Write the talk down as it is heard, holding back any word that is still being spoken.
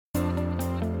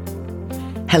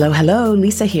Hello,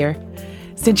 Lisa here.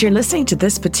 Since you're listening to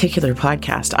this particular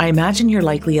podcast, I imagine you're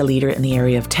likely a leader in the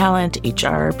area of talent,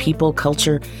 HR, people,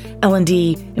 culture,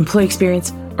 L&D, employee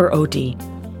experience, or OD.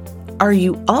 Are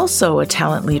you also a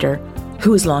talent leader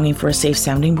who is longing for a safe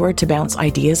sounding board to bounce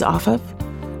ideas off of?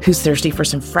 Who's thirsty for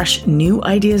some fresh new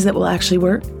ideas that will actually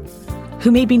work?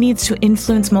 Who maybe needs to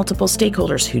influence multiple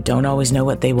stakeholders who don't always know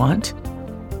what they want?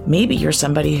 Maybe you're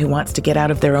somebody who wants to get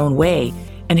out of their own way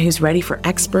and who's ready for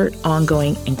expert,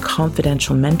 ongoing, and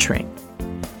confidential mentoring.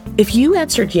 If you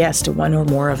answered yes to one or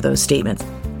more of those statements,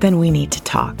 then we need to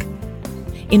talk.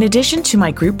 In addition to my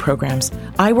group programs,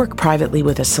 I work privately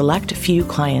with a select few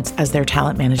clients as their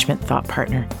talent management thought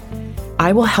partner.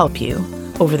 I will help you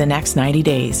over the next 90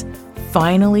 days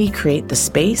finally create the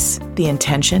space, the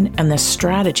intention, and the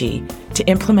strategy to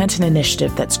implement an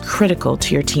initiative that's critical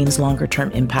to your team's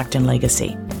longer-term impact and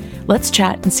legacy. Let's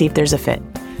chat and see if there's a fit.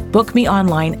 Book me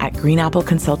online at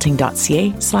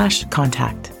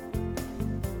greenappleconsulting.ca/contact.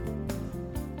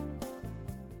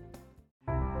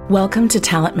 Welcome to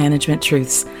Talent Management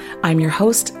Truths. I'm your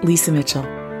host, Lisa Mitchell.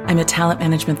 I'm a talent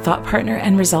management thought partner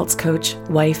and results coach,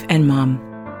 wife, and mom.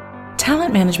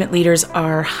 Talent management leaders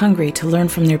are hungry to learn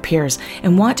from their peers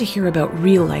and want to hear about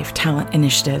real-life talent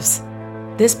initiatives.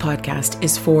 This podcast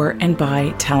is for and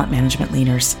by talent management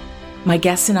leaders. My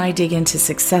guests and I dig into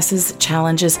successes,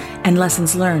 challenges, and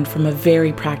lessons learned from a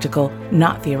very practical,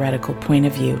 not theoretical point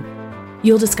of view.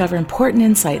 You'll discover important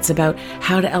insights about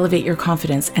how to elevate your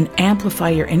confidence and amplify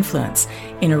your influence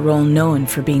in a role known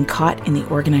for being caught in the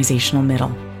organizational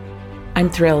middle.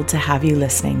 I'm thrilled to have you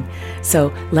listening.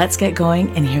 So let's get going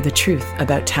and hear the truth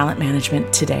about talent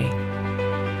management today.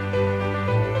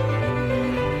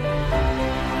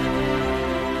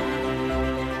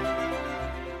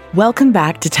 Welcome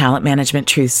back to Talent Management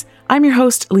Truths. I'm your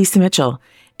host, Lisa Mitchell.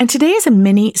 And today is a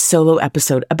mini solo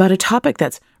episode about a topic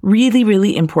that's really,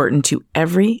 really important to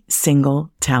every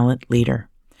single talent leader.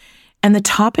 And the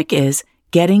topic is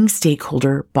getting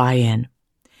stakeholder buy-in.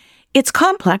 It's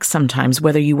complex sometimes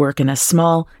whether you work in a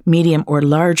small, medium, or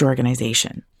large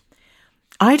organization.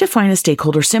 I define a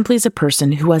stakeholder simply as a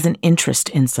person who has an interest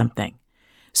in something.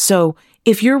 So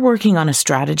if you're working on a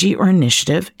strategy or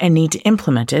initiative and need to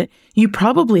implement it, you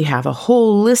probably have a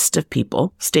whole list of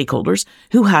people, stakeholders,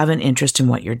 who have an interest in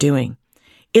what you're doing.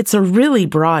 It's a really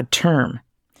broad term.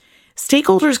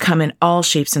 Stakeholders come in all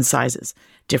shapes and sizes,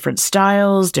 different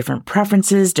styles, different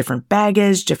preferences, different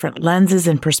baggage, different lenses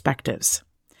and perspectives.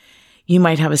 You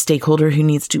might have a stakeholder who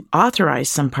needs to authorize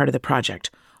some part of the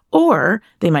project, or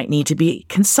they might need to be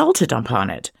consulted upon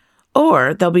it,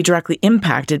 or they'll be directly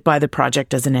impacted by the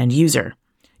project as an end user.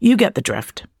 You get the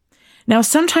drift. Now,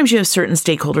 sometimes you have certain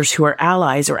stakeholders who are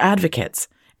allies or advocates,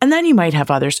 and then you might have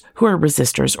others who are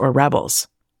resistors or rebels.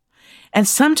 And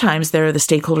sometimes there are the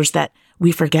stakeholders that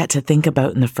we forget to think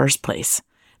about in the first place.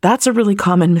 That's a really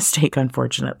common mistake,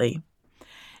 unfortunately.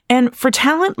 And for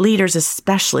talent leaders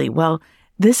especially, well,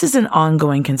 this is an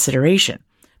ongoing consideration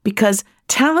because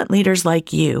talent leaders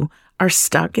like you are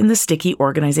stuck in the sticky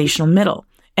organizational middle,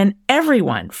 and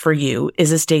everyone for you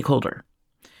is a stakeholder.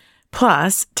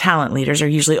 Plus, talent leaders are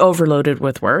usually overloaded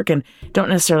with work and don't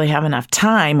necessarily have enough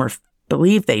time, or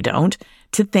believe they don't,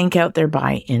 to think out their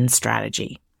buy-in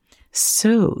strategy.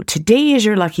 So today is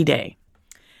your lucky day.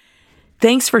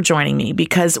 Thanks for joining me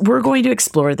because we're going to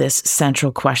explore this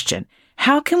central question.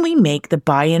 How can we make the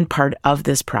buy-in part of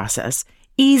this process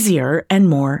easier and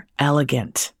more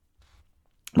elegant?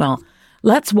 Well,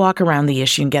 let's walk around the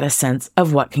issue and get a sense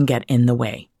of what can get in the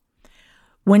way.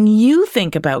 When you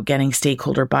think about getting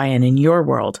stakeholder buy-in in your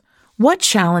world, what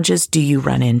challenges do you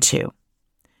run into?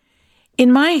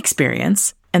 In my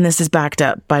experience, and this is backed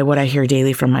up by what I hear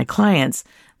daily from my clients,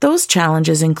 those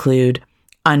challenges include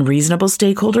unreasonable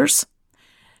stakeholders,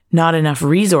 not enough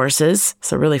resources,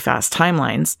 so really fast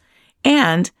timelines,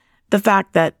 and the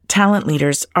fact that talent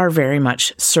leaders are very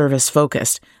much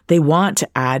service-focused. They want to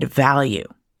add value.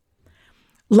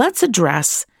 Let's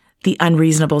address the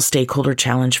unreasonable stakeholder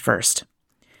challenge first.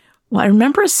 Well, I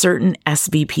remember a certain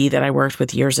SVP that I worked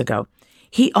with years ago.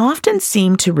 He often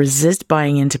seemed to resist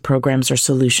buying into programs or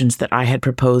solutions that I had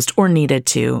proposed or needed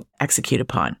to execute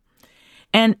upon.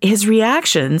 And his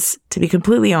reactions, to be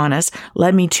completely honest,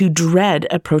 led me to dread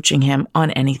approaching him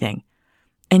on anything.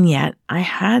 And yet I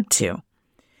had to.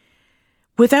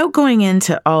 Without going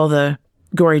into all the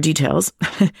gory details,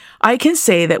 I can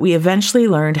say that we eventually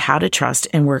learned how to trust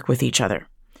and work with each other.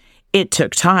 It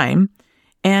took time,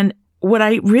 and what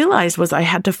I realized was I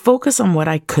had to focus on what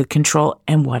I could control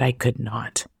and what I could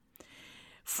not.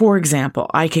 For example,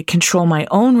 I could control my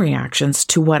own reactions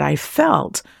to what I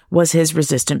felt was his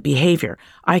resistant behavior.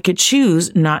 I could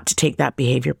choose not to take that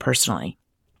behavior personally.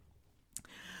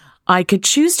 I could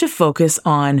choose to focus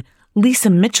on Lisa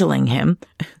Mitchelling him,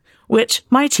 which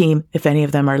my team, if any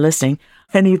of them are listening,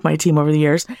 any of my team over the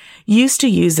years, used to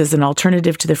use as an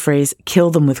alternative to the phrase, kill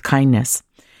them with kindness.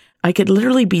 I could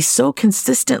literally be so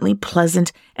consistently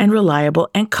pleasant and reliable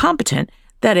and competent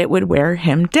that it would wear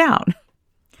him down.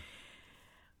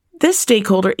 This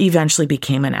stakeholder eventually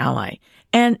became an ally,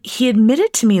 and he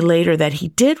admitted to me later that he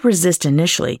did resist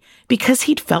initially because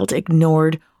he'd felt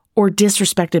ignored or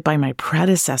disrespected by my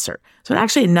predecessor. So it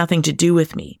actually had nothing to do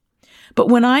with me. But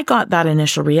when I got that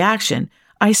initial reaction,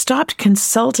 I stopped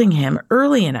consulting him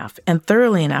early enough and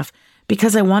thoroughly enough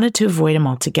because I wanted to avoid him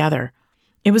altogether.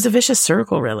 It was a vicious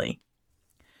circle, really.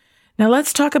 Now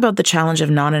let's talk about the challenge of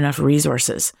not enough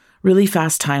resources, really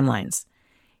fast timelines.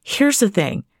 Here's the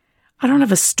thing. I don't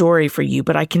have a story for you,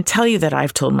 but I can tell you that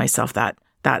I've told myself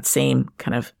that same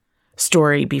kind of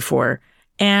story before.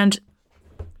 And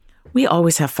we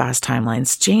always have fast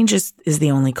timelines. Change is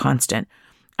the only constant.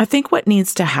 I think what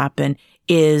needs to happen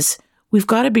is we've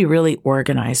got to be really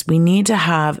organized. We need to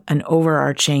have an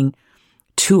overarching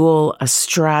tool, a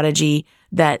strategy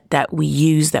that we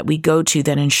use, that we go to,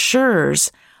 that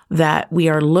ensures that we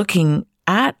are looking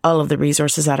at all of the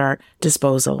resources at our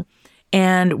disposal.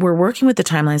 And we're working with the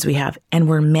timelines we have, and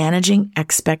we're managing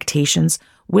expectations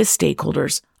with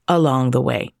stakeholders along the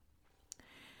way.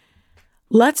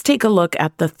 Let's take a look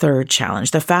at the third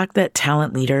challenge, the fact that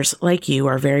talent leaders like you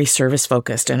are very service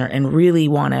focused and really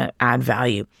want to add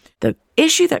value. The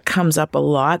issue that comes up a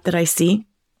lot that I see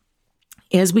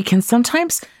is we can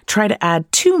sometimes try to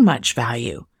add too much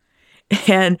value.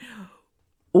 And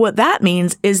what that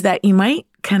means is that you might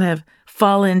kind of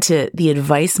fall into the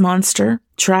advice monster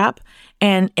trap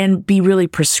and be really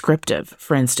prescriptive,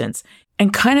 for instance,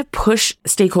 and kind of push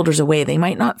stakeholders away. They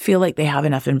might not feel like they have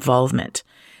enough involvement.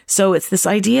 So it's this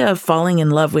idea of falling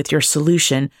in love with your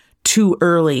solution too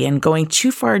early and going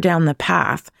too far down the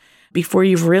path before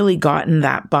you've really gotten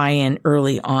that buy-in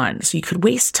early on. So you could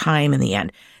waste time in the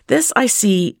end. This I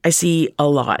see a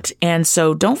lot. And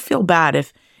so don't feel bad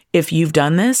if you've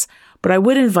done this, but I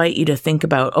would invite you to think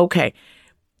about, okay,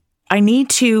 I need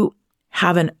to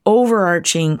have an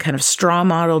overarching kind of straw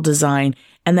model design,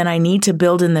 and then I need to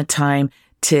build in the time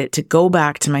to go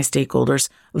back to my stakeholders,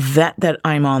 vet that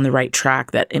I'm on the right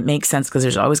track, that it makes sense, because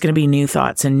there's always going to be new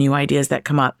thoughts and new ideas that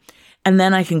come up. And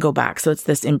then I can go back. So it's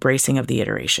this embracing of the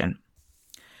iteration.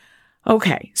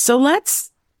 Okay, so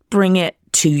let's bring it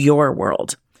to your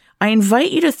world. I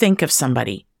invite you to think of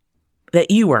somebody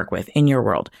that you work with in your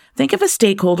world. Think of a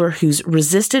stakeholder who's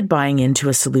resisted buying into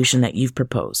a solution that you've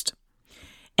proposed.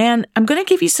 And I'm going to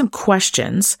give you some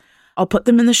questions. I'll put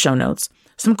them in the show notes.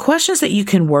 Some questions that you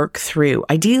can work through,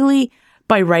 ideally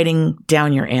by writing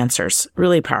down your answers.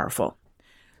 Really powerful.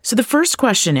 So the first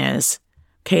question is,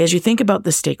 okay, as you think about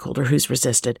the stakeholder who's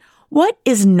resisted, what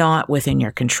is not within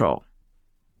your control?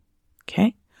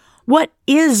 Okay. What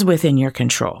is within your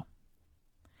control?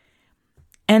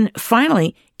 And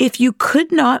finally, if you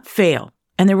could not fail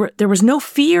and there was no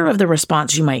fear of the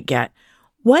response you might get,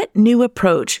 what new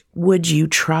approach would you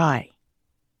try?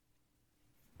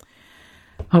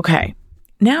 Okay.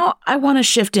 Now I want to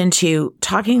shift into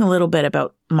talking a little bit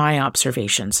about my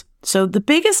observations. So the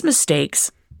biggest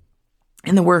mistakes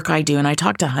in the work I do, and I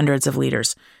talk to hundreds of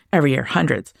leaders every year,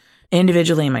 hundreds,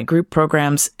 individually in my group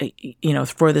programs,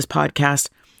 for this podcast,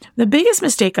 the biggest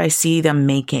mistake I see them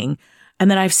making, and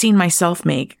that I've seen myself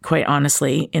make, quite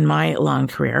honestly, in my long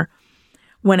career,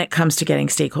 when it comes to getting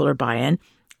stakeholder buy-in,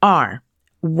 are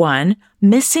 1,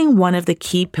 missing one of the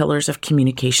key pillars of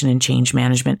communication and change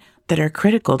management that are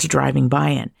critical to driving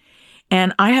buy-in.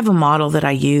 And I have a model that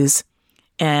I use,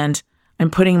 and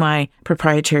I'm putting my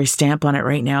proprietary stamp on it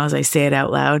right now as I say it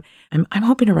out loud. I'm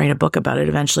hoping to write a book about it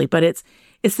eventually, but it's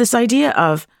this idea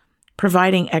of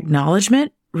providing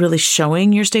acknowledgement, really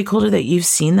showing your stakeholder that you've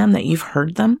seen them, that you've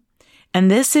heard them. And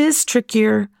this is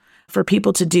trickier for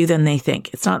people to do than they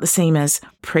think. It's not the same as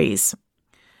praise.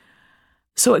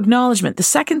 So acknowledgement. The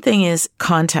second thing is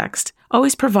context.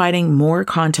 Always providing more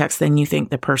context than you think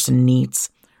the person needs,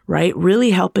 right?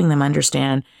 Really helping them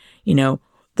understand,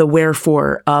 the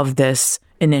wherefore of this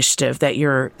initiative that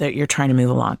you're trying to move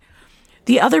along.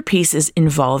 The other piece is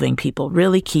involving people,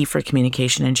 really key for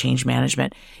communication and change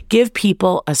management. Give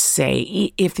people a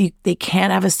say. If they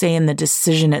can't have a say in the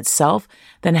decision itself,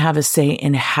 then have a say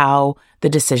in how the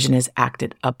decision is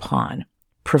acted upon.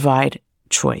 Provide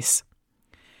choice.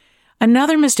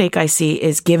 Another mistake I see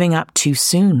is giving up too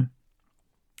soon.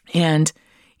 And,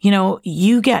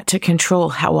 you get to control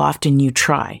how often you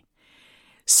try.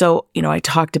 So, I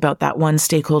talked about that one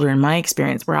stakeholder in my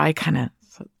experience where I kind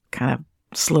of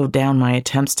slowed down my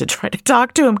attempts to try to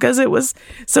talk to him because it was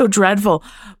so dreadful.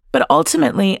 But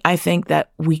ultimately, I think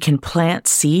that we can plant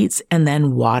seeds and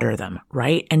then water them,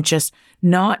 right? And just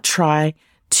not try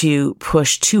to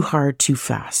push too hard, too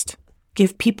fast.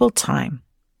 Give people time.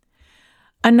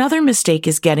 Another mistake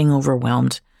is getting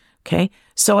overwhelmed. Okay.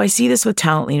 So I see this with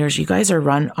talent leaders. You guys are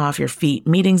run off your feet,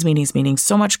 meetings,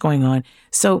 so much going on.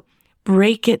 So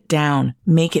break it down,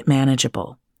 make it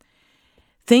manageable.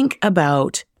 Think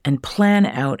about and plan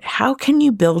out how can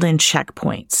you build in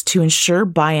checkpoints to ensure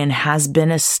buy-in has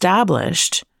been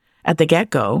established at the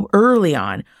get-go early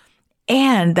on,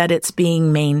 and that it's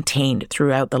being maintained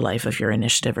throughout the life of your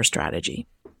initiative or strategy.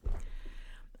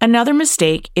 Another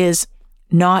mistake is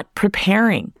not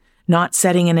preparing, not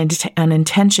setting an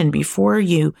intention before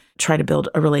you try to build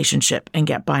a relationship and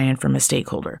get buy-in from a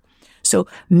stakeholder. So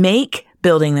make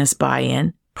building this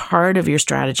buy-in part of your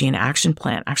strategy and action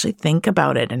plan. Actually think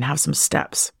about it and have some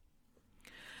steps.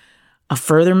 A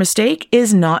further mistake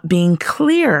is not being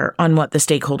clear on what the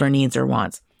stakeholder needs or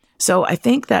wants. So I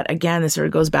think that, again, this sort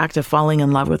of goes back to falling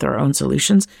in love with our own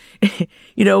solutions.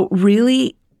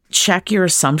 Really check your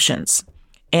assumptions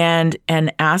and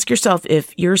ask yourself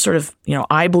if you're sort of,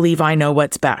 I believe I know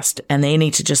what's best and they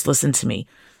need to just listen to me.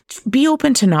 Be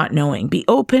open to not knowing. Be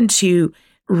open to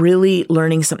really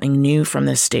learning something new from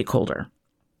this stakeholder.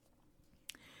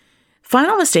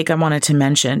 Final mistake I wanted to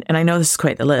mention, and I know this is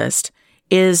quite the list,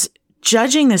 is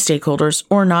judging the stakeholders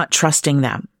or not trusting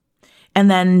them,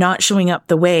 and then not showing up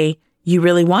the way you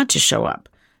really want to show up.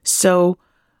 So,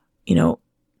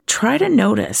 try to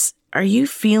notice, are you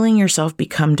feeling yourself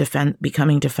becoming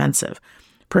defensive?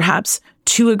 Perhaps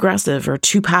too aggressive or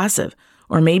too passive,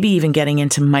 or maybe even getting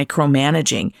into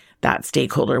micromanaging that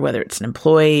stakeholder, whether it's an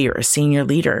employee or a senior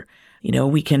leader.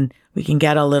 We can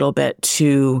get a little bit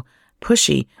too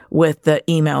pushy with the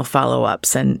email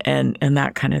follow-ups and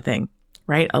that kind of thing,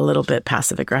 right? A little bit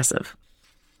passive aggressive.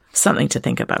 Something to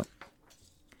think about.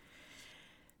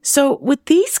 So with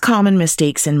these common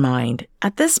mistakes in mind,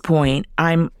 at this point,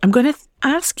 I'm going to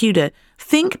ask you to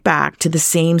think back to the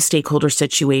same stakeholder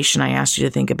situation I asked you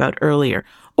to think about earlier,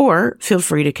 or feel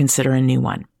free to consider a new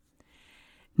one.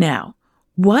 Now,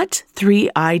 what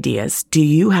 3 ideas do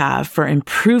you have for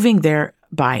improving their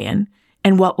buy-in,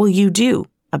 and what will you do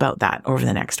about that over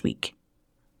the next week?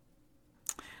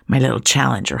 My little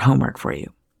challenge or homework for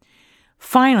you.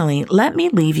 Finally, let me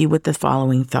leave you with the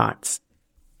following thoughts.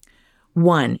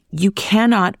 1, you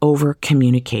cannot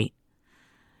over-communicate.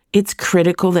 It's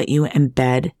critical that you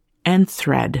embed and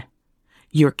thread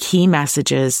your key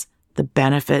messages, the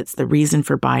benefits, the reason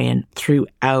for buy-in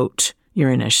throughout your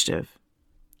initiative.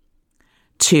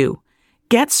 2,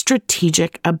 get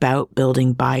strategic about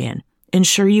building buy-in.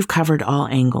 Ensure you've covered all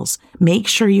angles. Make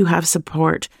sure you have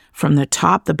support from the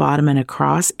top, the bottom, and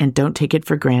across, and don't take it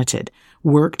for granted.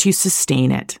 Work to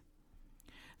sustain it.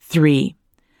 3,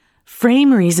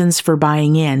 frame reasons for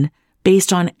buying in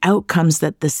based on outcomes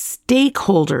that the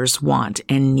stakeholders want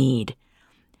and need.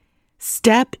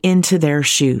 Step into their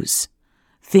shoes.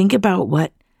 Think about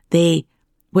what you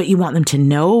want them to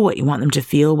know, what you want them to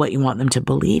feel, what you want them to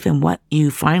believe, and what you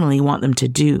finally want them to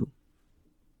do.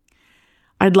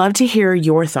 I'd love to hear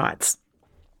your thoughts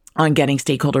on getting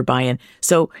stakeholder buy-in.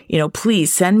 So,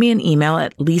 please send me an email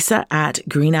at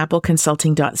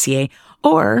lisa@greenappleconsulting.ca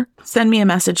or send me a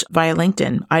message via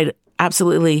LinkedIn. I'd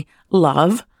absolutely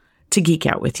love to geek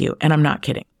out with you, and I'm not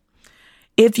kidding.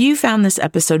 If you found this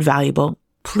episode valuable,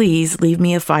 please leave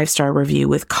me a 5-star review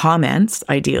with comments,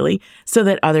 ideally, so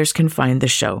that others can find the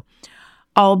show.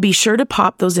 I'll be sure to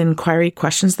pop those inquiry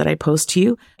questions that I post to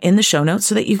you in the show notes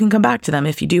so that you can come back to them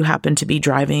if you do happen to be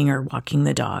driving or walking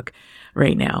the dog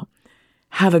right now.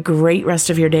 Have a great rest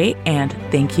of your day, and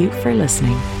thank you for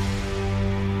listening.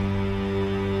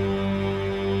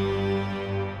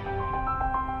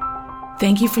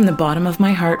 Thank you from the bottom of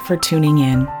my heart for tuning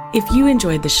in. If you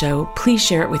enjoyed the show, please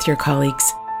share it with your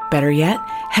colleagues. Better yet,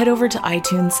 head over to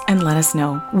iTunes and let us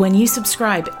know when you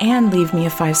subscribe and leave me a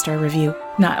 5-star review.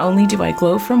 Not only do I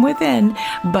glow from within,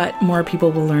 but more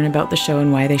people will learn about the show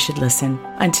and why they should listen.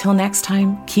 Until next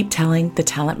time, keep telling the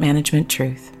talent management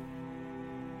truth.